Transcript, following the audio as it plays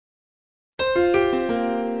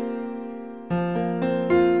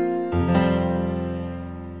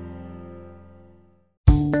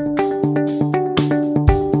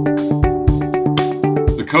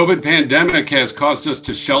COVID pandemic has caused us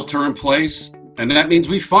to shelter in place, and that means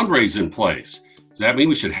we fundraise in place. Does that mean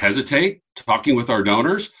we should hesitate talking with our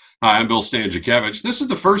donors? Hi, I'm Bill Stanczykiewicz. This is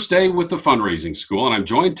the first day with the fundraising school, and I'm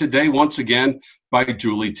joined today once again by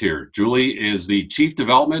Julie Teer. Julie is the Chief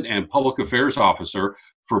Development and Public Affairs Officer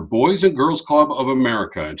for Boys and Girls Club of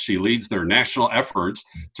America, and she leads their national efforts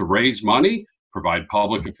to raise money, provide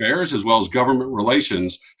public affairs, as well as government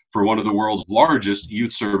relations for one of the world's largest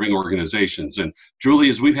youth-serving organizations. And Julie,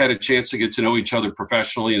 as we've had a chance to get to know each other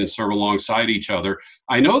professionally and serve alongside each other,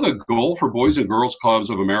 I know the goal for Boys and Girls Clubs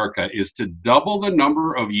of America is to double the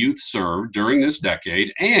number of youth served during this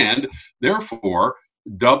decade and therefore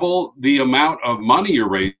double the amount of money you're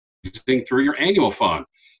raising through your annual fund.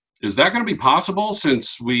 Is that going to be possible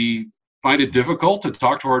since we find it difficult to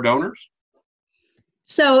talk to our donors?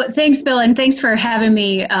 So thanks, Bill, and thanks for having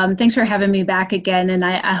me. Thanks for having me back again. And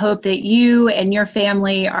I hope that you and your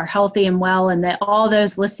family are healthy and well, and that all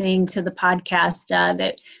those listening to the podcast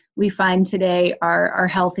that we find today are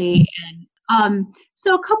healthy. And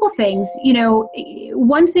so a couple things.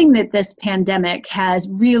 One thing that this pandemic has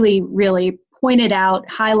really pointed out,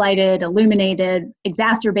 highlighted, illuminated,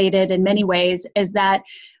 exacerbated in many ways is that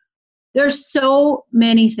there's so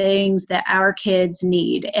many things that our kids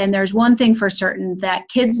need. And there's one thing for certain, that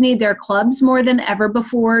kids need their clubs more than ever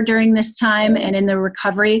before during this time and in the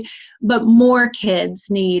recovery, but more kids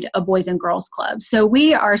need a Boys and Girls Club. So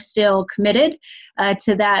we are still committed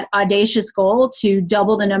to that audacious goal to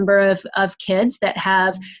double the number of kids that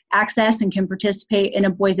have access and can participate in a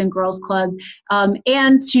Boys and Girls Club,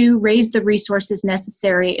 and to raise the resources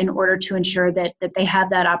necessary in order to ensure that they have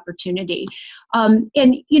that opportunity.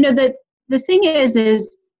 The thing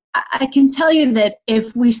is I can tell you that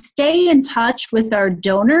if we stay in touch with our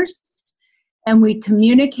donors and we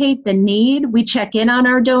communicate the need, we check in on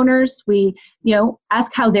our donors, we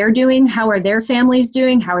ask how they're doing, how are their families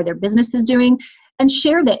doing, how are their businesses doing, and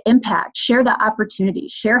share the impact, share the opportunity,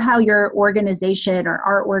 share how your organization or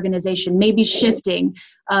our organization may be shifting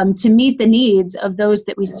to meet the needs of those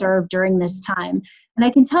that we serve during this time. And I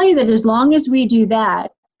can tell you that as long as we do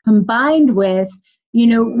that, combined with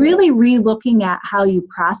really re-looking at how you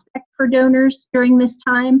prospect for donors during this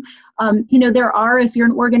time. There are, if you're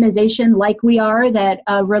an organization like we are that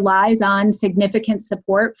relies on significant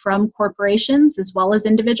support from corporations as well as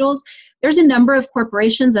individuals, there's a number of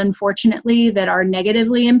corporations, unfortunately, that are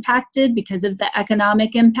negatively impacted because of the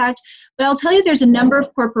economic impact. But I'll tell you, there's a number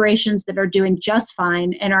of corporations that are doing just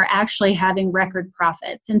fine and are actually having record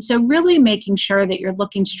profits. And so really making sure that you're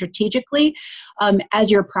looking strategically as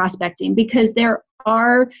you're prospecting, because there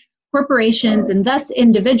are corporations and thus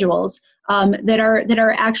individuals that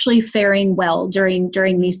are actually faring well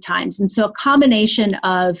during these times. And so a combination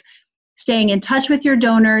of staying in touch with your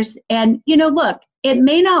donors and, look, it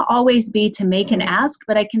may not always be to make an ask,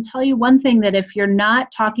 but I can tell you one thing, that if you're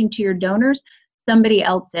not talking to your donors, somebody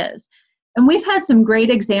else is. And we've had some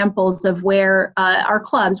great examples of where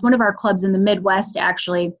one of our clubs in the Midwest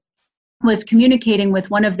actually was communicating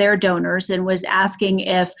with one of their donors and was asking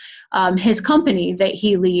if his company that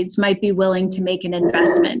he leads might be willing to make an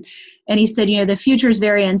investment. And he said, the future is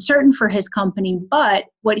very uncertain for his company, but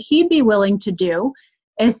what he'd be willing to do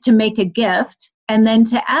is to make a gift and then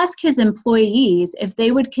to ask his employees if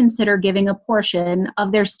they would consider giving a portion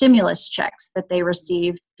of their stimulus checks that they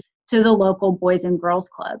received to the local Boys and Girls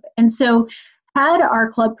Club. And so had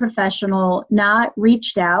our club professional not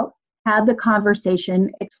reached out, had the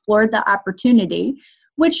conversation, explored the opportunity,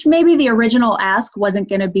 which maybe the original ask wasn't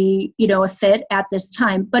going to be, a fit at this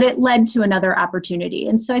time, but it led to another opportunity.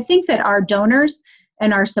 And so I think that our donors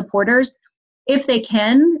and our supporters, if they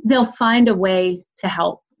can, they'll find a way to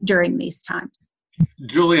help during these times.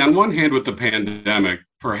 Julie, on one hand, with the pandemic,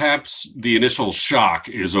 perhaps the initial shock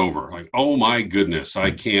is over. Like, oh my goodness,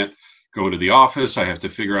 I can't go to the office. I have to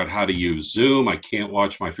figure out how to use Zoom. I can't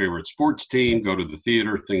watch my favorite sports team, go to the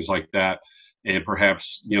theater, things like that. And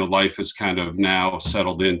perhaps, life is kind of now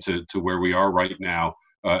settled into where we are right now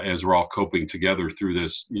as we're all coping together through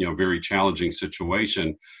this, very challenging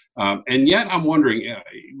situation. And yet I'm wondering,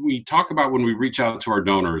 we talk about when we reach out to our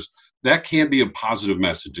donors, that can be a positive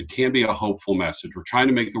message. It can be a hopeful message. We're trying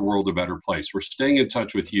to make the world a better place. We're staying in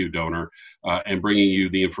touch with you, donor, and bringing you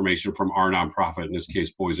the information from our nonprofit, in this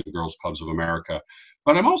case, Boys and Girls Clubs of America.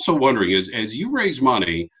 But I'm also wondering, as you raise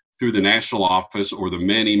money through the national office or the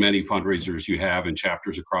many fundraisers you have in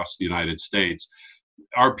chapters across the United States,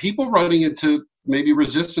 are people running into maybe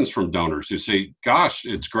resistance from donors who say, gosh,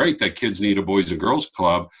 it's great that kids need a Boys and Girls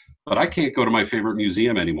Club, but I can't go to my favorite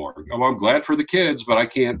museum anymore. Oh, I'm glad for the kids, but I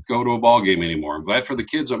can't go to a ball game anymore. I'm glad for the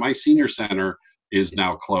kids, but my senior center is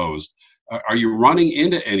now closed. Are you running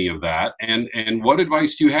into any of that? And what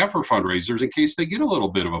advice do you have for fundraisers in case they get a little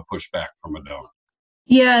bit of a pushback from a donor?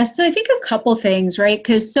 Yeah, so I think a couple things, right?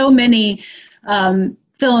 Because so many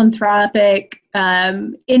philanthropic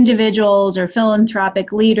individuals or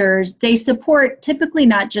philanthropic leaders, they support typically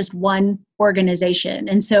not just one organization.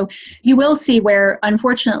 And so you will see where,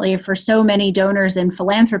 unfortunately, for so many donors and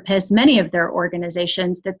philanthropists, many of their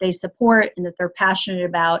organizations that they support and that they're passionate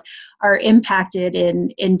about are impacted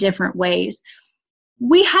in different ways.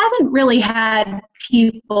 We haven't really had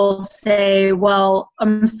people say, well,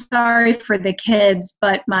 I'm sorry for the kids,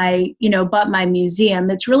 but my museum.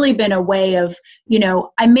 It's really been a way of,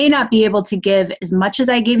 I may not be able to give as much as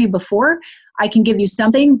I gave you before. I can give you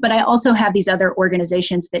something, but I also have these other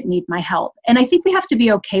organizations that need my help. And I think we have to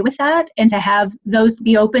be okay with that and to have those,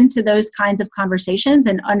 be open to those kinds of conversations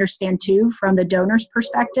and understand too, from the donor's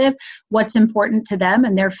perspective, what's important to them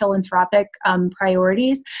and their philanthropic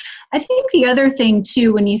priorities. I think the other thing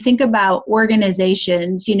too, when you think about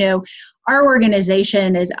organizations, our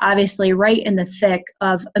organization is obviously right in the thick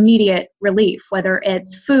of immediate relief, whether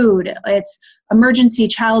it's food, it's emergency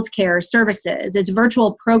childcare services, it's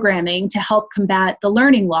virtual programming to help combat the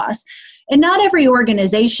learning loss. And not every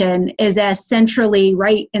organization is as centrally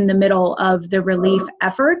right in the middle of the relief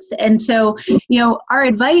efforts. And so, our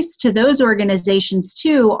advice to those organizations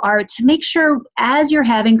too are to make sure as you're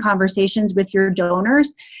having conversations with your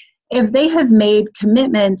donors, if they have made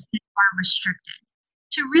commitments that are restricted,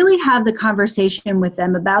 to really have the conversation with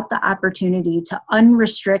them about the opportunity to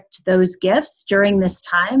unrestrict those gifts during this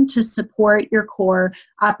time to support your core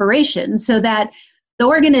operations so that the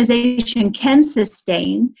organization can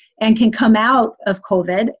sustain and can come out of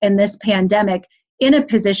COVID and this pandemic in a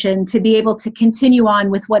position to be able to continue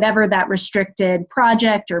on with whatever that restricted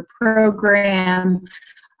project or program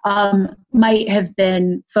might have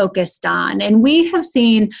been focused on. And we have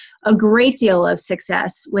seen a great deal of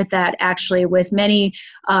success with that, actually, with many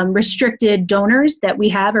restricted donors that we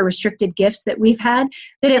have or restricted gifts that we've had,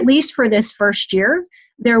 that at least for this first year,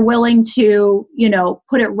 they're willing to,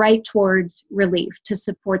 put it right towards relief to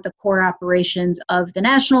support the core operations of the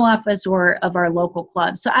national office or of our local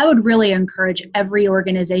clubs. So I would really encourage every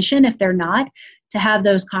organization, if they're not, to have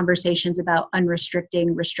those conversations about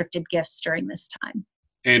unrestricting restricted gifts during this time.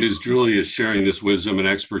 And as Julie is sharing this wisdom and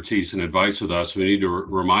expertise and advice with us, we need to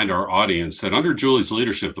remind our audience that under Julie's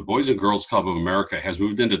leadership, the Boys and Girls Club of America has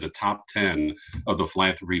moved into the top 10 of the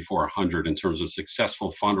Philanthropy 400 in terms of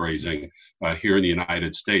successful fundraising here in the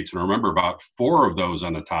United States. And remember, about 4 of those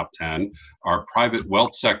on the top 10 are private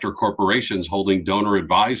wealth sector corporations holding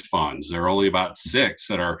donor-advised funds. There are only about 6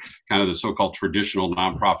 that are kind of the so-called traditional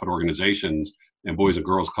nonprofit organizations, and Boys and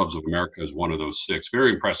Girls Clubs of America is one of those 6.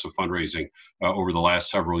 Very impressive fundraising over the last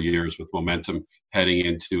several years, with momentum heading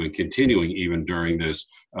into and continuing even during this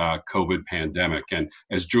COVID pandemic. And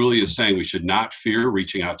as Julie is saying, we should not fear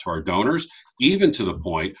reaching out to our donors, even to the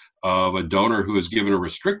point of a donor who has given a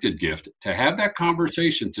restricted gift, to have that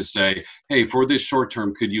conversation to say, hey, for this short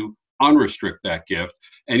term, could you unrestrict that gift?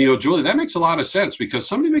 And, Julie, that makes a lot of sense, because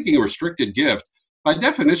somebody making a restricted gift, by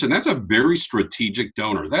definition, that's a very strategic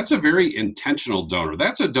donor. That's a very intentional donor.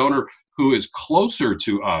 That's a donor who is closer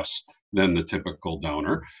to us than the typical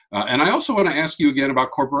donor. And I also want to ask you again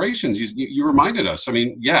about corporations. You reminded us,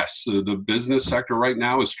 yes, the business sector right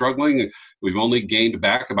now is struggling. We've only gained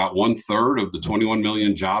back about 1/3 of the 21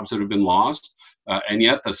 million jobs that have been lost. And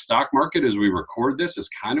yet the stock market, as we record this, is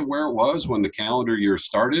kind of where it was when the calendar year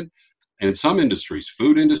started. And in some industries,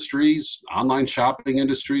 food industries, online shopping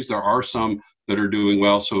industries, there are some that are doing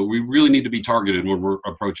well. So we really need to be targeted when we're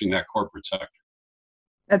approaching that corporate sector.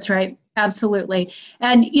 That's right. Absolutely.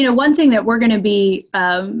 And, one thing that we're going to be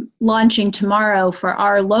launching tomorrow for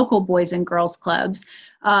our local Boys and Girls Clubs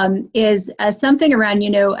is something around,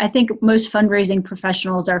 I think most fundraising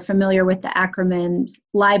professionals are familiar with the acronyms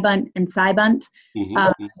LIBUNT and SIBUNT.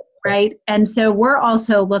 Mm-hmm. Right. And so we're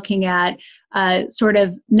also looking at sort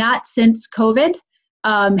of not since COVID,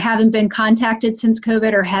 haven't been contacted since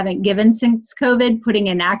COVID or haven't given since COVID, putting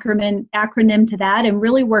an acronym to that and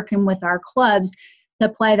really working with our clubs to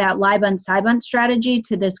apply that LIBUNT-SIBUNT strategy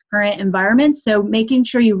to this current environment. So making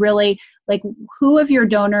sure you really, who of your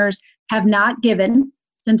donors have not given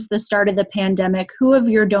since the start of the pandemic, who of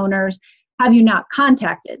your donors have you not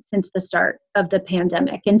contacted since the start of the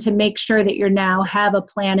pandemic, and to make sure that you now have a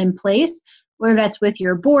plan in place, whether that's with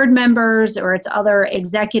your board members or it's other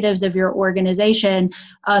executives of your organization,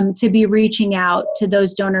 to be reaching out to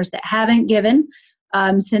those donors that haven't given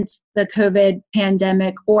since the COVID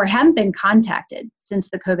pandemic, or haven't been contacted since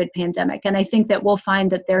the COVID pandemic. And I think that we'll find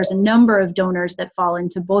that there's a number of donors that fall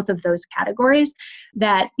into both of those categories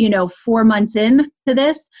that, 4 months into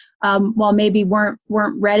this, while maybe weren't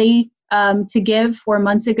ready to give 4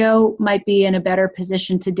 months ago, might be in a better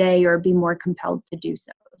position today or be more compelled to do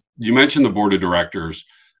so. You mentioned the board of directors.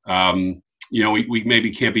 We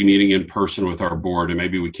maybe can't be meeting in person with our board, and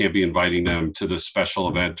maybe we can't be inviting them to the special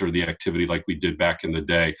event or the activity like we did back in the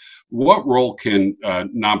day. What role can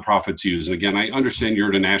nonprofits use? And again, I understand you're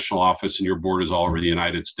at a national office and your board is all over the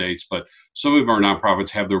United States, but some of our nonprofits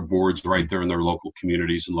have their boards right there in their local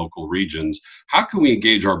communities and local regions. How can we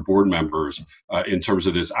engage our board members in terms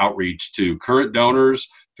of this outreach to current donors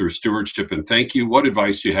through stewardship and thank you? What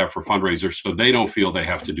advice do you have for fundraisers so they don't feel they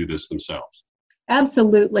have to do this themselves?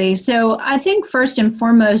 Absolutely. So I think first and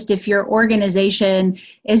foremost, if your organization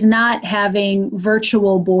is not having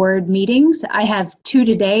virtual board meetings, I have 2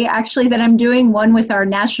 today actually that I'm doing, one with our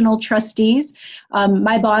national trustees.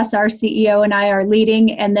 My boss, our CEO, and I are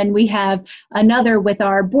leading, and then we have another with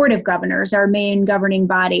our board of governors, our main governing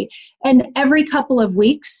body. And every couple of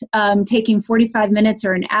weeks, taking 45 minutes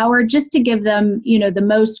or an hour just to give them, the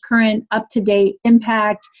most current, up-to-date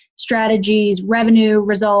impact strategies, revenue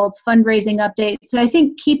results, fundraising updates. So I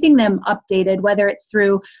think keeping them updated, whether it's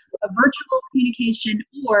through a virtual communication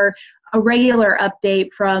or a regular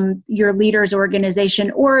update from your leader's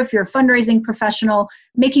organization, or if you're a fundraising professional,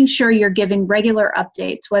 making sure you're giving regular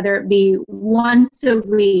updates, whether it be once a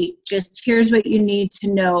week, just here's what you need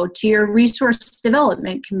to know, to your resource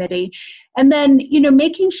development committee. And then,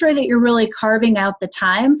 making sure that you're really carving out the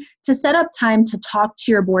time to set up time to talk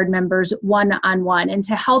to your board members one-on-one and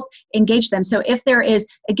to help engage them. So if there is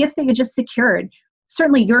a gift that you just secured,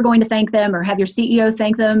 certainly you're going to thank them or have your CEO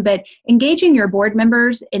thank them, but engaging your board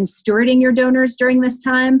members in stewarding your donors during this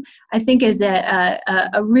time, I think is a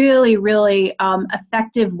really, really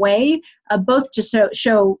effective way both to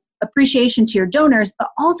show appreciation to your donors, but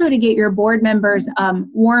also to get your board members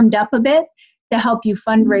warmed up a bit to help you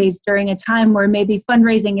fundraise during a time where maybe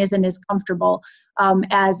fundraising isn't as comfortable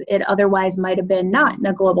as it otherwise might have been, not in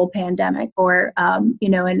a global pandemic or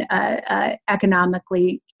in an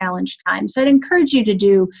economically challenged time. So I'd encourage you to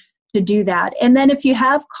do that. And then if you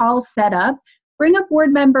have calls set up, bring a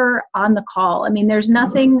board member on the call. I mean, there's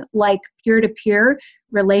nothing like peer-to-peer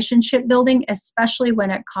relationship building, especially when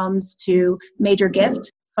it comes to major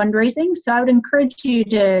gift fundraising. So I would encourage you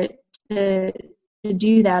to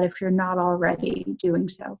do that if you're not already doing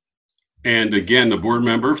so. And again, the board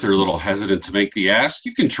member, if they're a little hesitant to make the ask,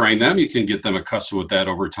 you can train them. You can get them accustomed with that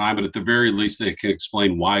over time. But at the very least, they can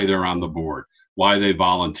explain why they're on the board, why they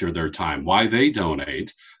volunteer their time, why they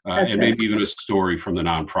donate, and maybe even a story from the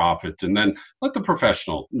nonprofit. And then let the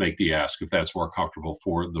professional make the ask if that's more comfortable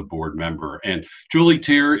for the board member. And Julie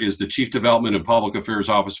Tier is the Chief Development and Public Affairs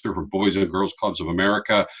Officer for Boys and Girls Clubs of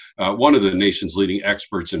America, one of the nation's leading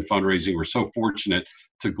experts in fundraising. We're so fortunate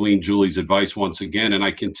to glean Julie's advice once again. And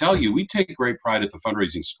I can tell you, we take great pride at the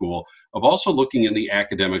Fundraising School of also looking in the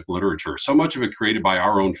academic literature, so much of it created by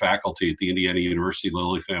our own faculty at the Indiana University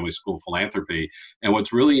Lilly Family School of Philanthropy. And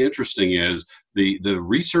what's really interesting is the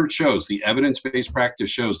research shows, the evidence-based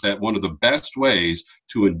practice shows that one of the best ways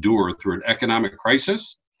to endure through an economic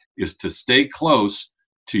crisis is to stay close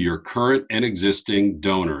to your current and existing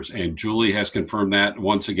donors. And Julie has confirmed that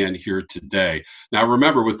once again here today. Now,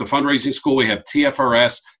 remember, with the Fundraising School, we have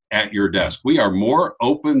TFRS at your desk. We are more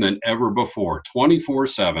open than ever before,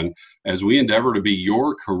 24/7, as we endeavor to be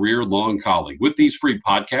your career-long colleague with these free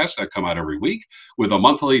podcasts that come out every week, with a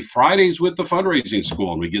monthly Fridays with the Fundraising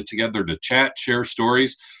School. And we get together to chat, share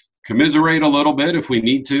stories, commiserate a little bit if we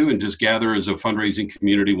need to, and just gather as a fundraising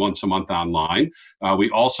community once a month online.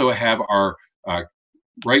 We also have our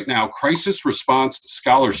right now crisis response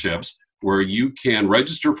scholarships, where you can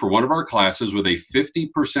register for one of our classes with a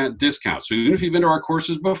 50% discount. So even if you've been to our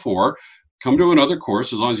courses before, come to another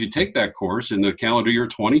course as long as you take that course in the calendar year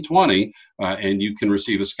 2020, and you can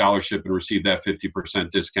receive a scholarship and receive that 50%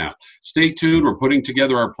 discount. Stay tuned. We're putting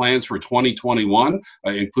together our plans for 2021,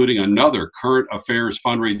 including another current affairs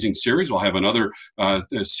fundraising series. We'll have another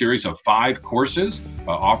series of 5 courses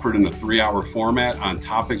offered in a 3-hour format on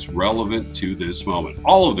topics relevant to this moment.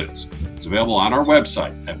 All of this is available on our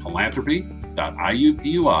website at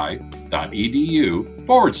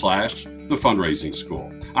philanthropy.iupui.edu/the Fundraising School.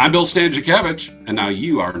 I'm Bill Stanczykiewicz, and now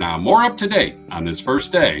you are more up to date on this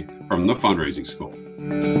first day from the Fundraising School.